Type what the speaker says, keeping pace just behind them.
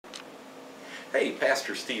Hey,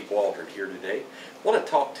 Pastor Steve Waldron here today. I want to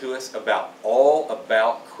talk to us all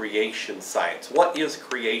about creation science. What is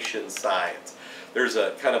creation science? There's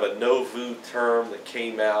a kind of a no-vu term that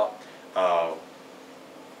came out.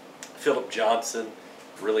 Philip Johnson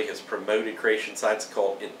really has promoted creation science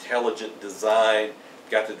called intelligent design.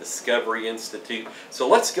 Got the Discovery Institute. So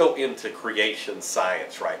let's go into creation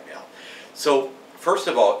science right now. So first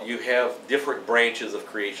of all, you have different branches of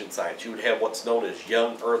creation science. You would have what's known as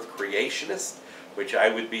young earth creationists, which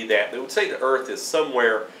I would be that. They would say the earth is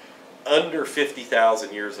somewhere under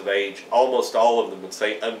 50,000 years of age. Almost all of them would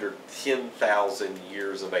say under 10,000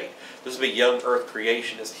 years of age. This would be young earth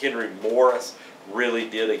creationists. Henry Morris really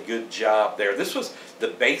did a good job there. This was the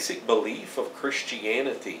basic belief of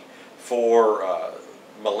Christianity for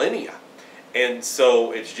millennia. And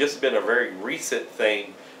so it's just been a very recent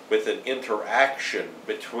thing with an interaction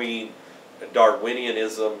between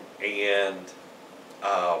Darwinianism and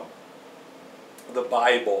the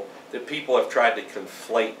Bible that people have tried to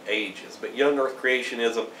conflate ages. But young earth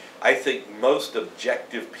creationism, I think most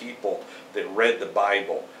objective people that read the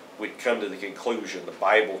Bible would come to the conclusion the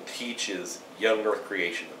Bible teaches young earth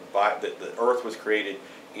creation, that the earth was created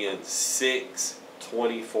in 6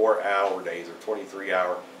 24-hour days, or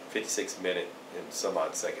 23-hour, 56-minute, and some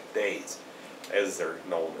odd second days, as they're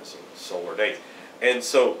known as solar days. And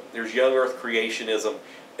so there's young earth creationism,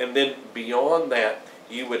 and then beyond that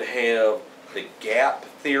you would have the gap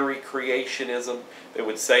theory creationism that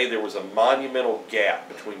would say there was a monumental gap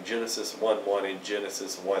between Genesis 1:1 and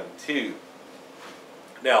Genesis 1:2.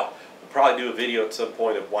 Now, we'll probably do a video at some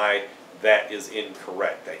point of why that is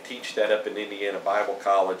incorrect. I teach that up in Indiana Bible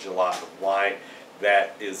College a lot, of why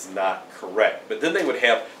that is not correct. But then they would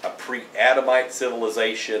have a pre-Adamite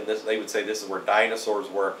civilization. They would say this is where dinosaurs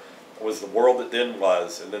were, was the world that then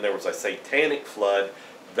was, and then there was a satanic flood.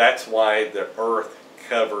 That's why the waters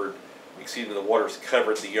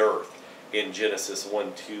covered the earth in Genesis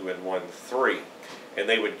 1:2 and 1:3. And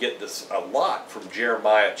they would get this a lot from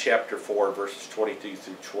Jeremiah chapter 4, verses 22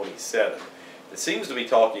 through 27. It seems to be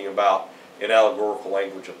talking about, in allegorical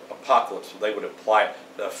language, of apocalypse. They would apply it.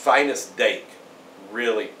 The finest Dake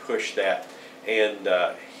really pushed that. And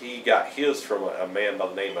he got his from a man by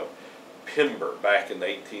the name of Pember back in the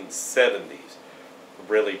 1870s.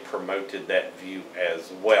 Really promoted that view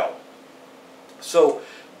as well. So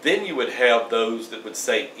then you would have those that would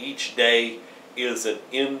say each day is an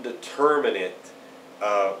indeterminate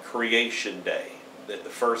creation day. That the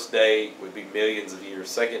first day would be millions of years,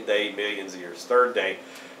 second day millions of years, third day.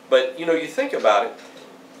 But you think about it,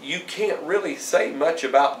 you can't really say much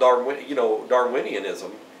about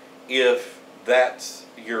Darwinianism if that's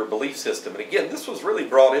your belief system. And again, this was really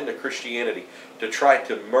brought into Christianity to try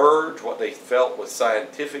to merge what they felt was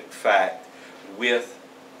scientific fact with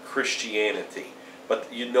Christianity.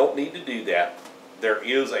 But you don't need to do that. There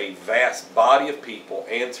is a vast body of people,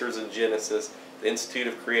 Answers in Genesis, the Institute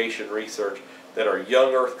of Creation Research, that are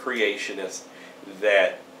young earth creationists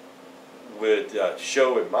that would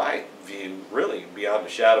show, in my view, really beyond a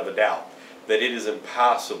shadow of a doubt, that it is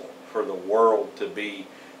impossible for the world to be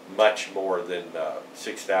much more than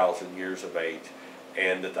 6,000 years of age,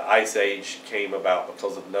 and that the Ice Age came about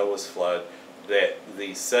because of Noah's flood, that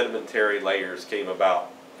the sedimentary layers came about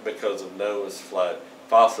because of Noah's flood,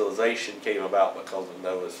 fossilization came about because of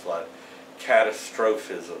Noah's flood,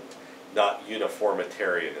 catastrophism, not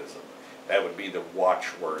uniformitarianism. That would be the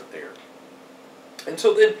watchword there. And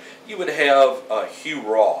so then you would have Hugh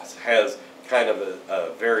Ross has kind of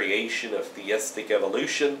a variation of theistic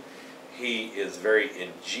evolution. He is very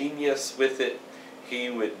ingenious with it. He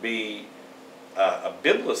would be a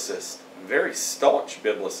biblicist, very staunch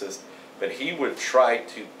biblicist, but he would try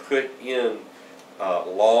to put in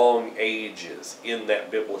long ages in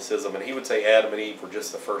that biblicism. And he would say Adam and Eve were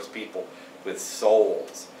just the first people with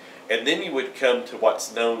souls. And then you would come to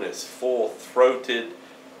what's known as full-throated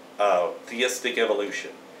theistic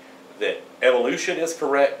evolution. That evolution is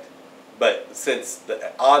correct, but since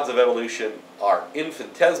the odds of evolution are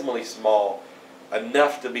infinitesimally small,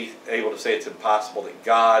 enough to be able to say it's impossible, that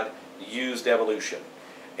God used evolution.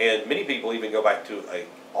 And many people even go back to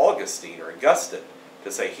Augustine or Augustine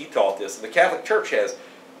to say he taught this. And the Catholic Church has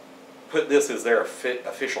put this as their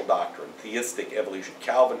official doctrine, theistic evolution.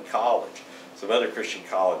 Calvin College, some other Christian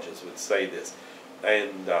colleges would say this.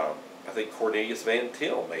 And I think Cornelius Van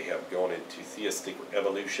Til may have gone into theistic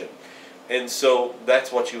evolution. And so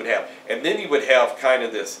that's what you would have. And then you would have kind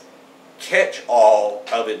of this catch-all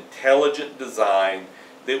of intelligent design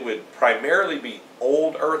that would primarily be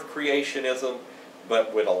old earth creationism,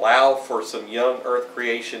 but would allow for some young earth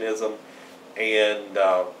creationism. And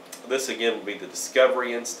this again would be the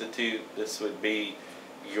Discovery Institute. This would be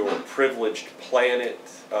your Privileged Planet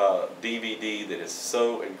DVD that is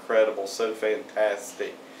so incredible, so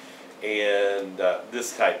fantastic, and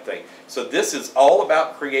this type thing. So this is all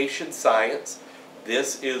about creation science.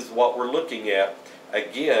 This is what we're looking at.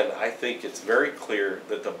 Again, I think it's very clear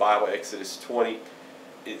that the Bible, Exodus 20,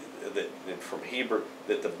 that from Hebrew,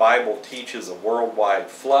 that the Bible teaches a worldwide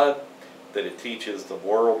flood, that it teaches the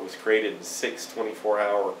world was created in 6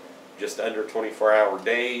 24-hour, just under 24-hour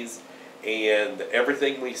days, and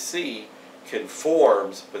everything we see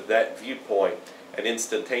conforms with that viewpoint, an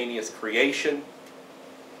instantaneous creation.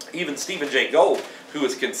 Even Stephen Jay Gould, who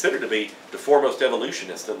is considered to be the foremost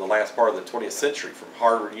evolutionist in the last part of the 20th century from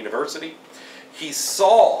Harvard University, he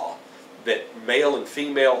saw that male and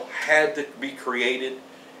female had to be created,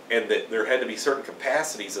 and that there had to be certain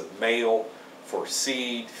capacities of male for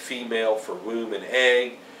seed, female for womb and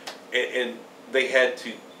egg, and they had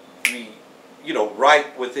to be, you know,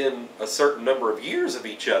 right within a certain number of years of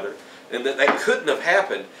each other, and that couldn't have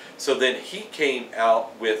happened. So then he came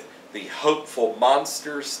out with the hopeful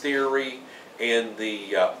monsters theory and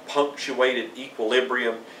the punctuated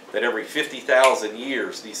equilibrium, that every 50,000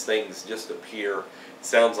 years these things just appear.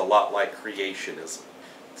 Sounds a lot like creationism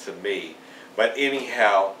to me. But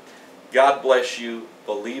anyhow, God bless you.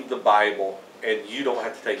 Believe the Bible, and you don't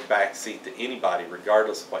have to take back seat to anybody,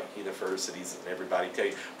 regardless of what universities and everybody tell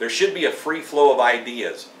you. There should be a free flow of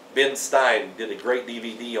ideas. Ben Stein did a great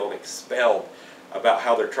DVD on Expelled about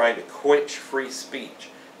how they're trying to quench free speech,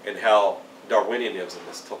 and how Darwinianism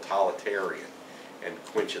is totalitarian and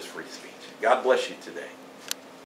quenches free speech. God bless you today.